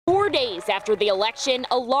days after the election,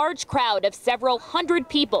 a large crowd of several hundred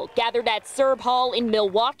people gathered at Serb Hall in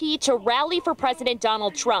Milwaukee to rally for President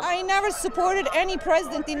Donald Trump. I never supported any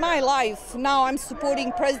president in my life. Now I'm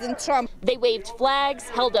supporting President Trump. They waved flags,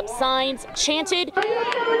 held up signs, chanted,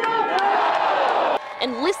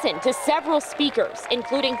 and listened to several speakers,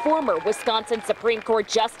 including former Wisconsin Supreme Court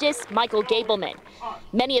Justice Michael Gableman.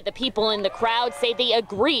 Many of the people in the crowd say they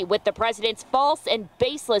agree with the president's false and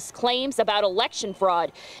baseless claims about election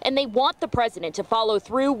fraud, and they want the president to follow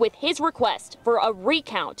through with his request for a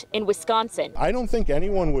recount in Wisconsin. I don't think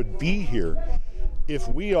anyone would be here if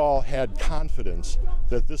we all had confidence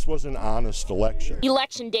that this was an honest election.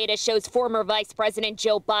 Election data shows former Vice President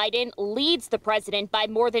Joe Biden leads the president by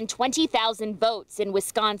more than 20,000 votes in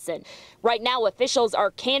Wisconsin. Right now, officials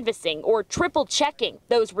are canvassing or triple checking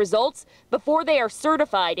those results before they are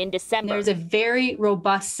certified in December. There's a very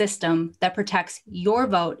robust system that protects your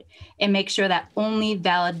vote and makes sure that only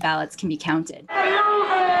valid ballots can be counted.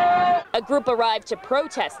 A group arrived to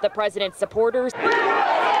protest the president's supporters,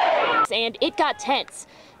 and it got tense.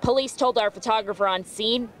 Police told our photographer on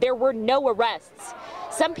scene there were no arrests.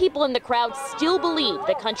 Some people in the crowd still believe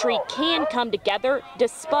the country can come together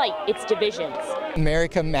despite its divisions.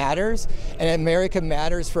 America matters, and America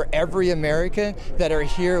matters for every American that are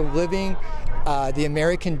here living the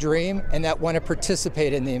American dream and that want to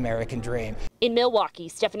participate in the American dream. In Milwaukee,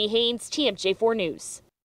 Stephanie Haynes, TMJ4 News.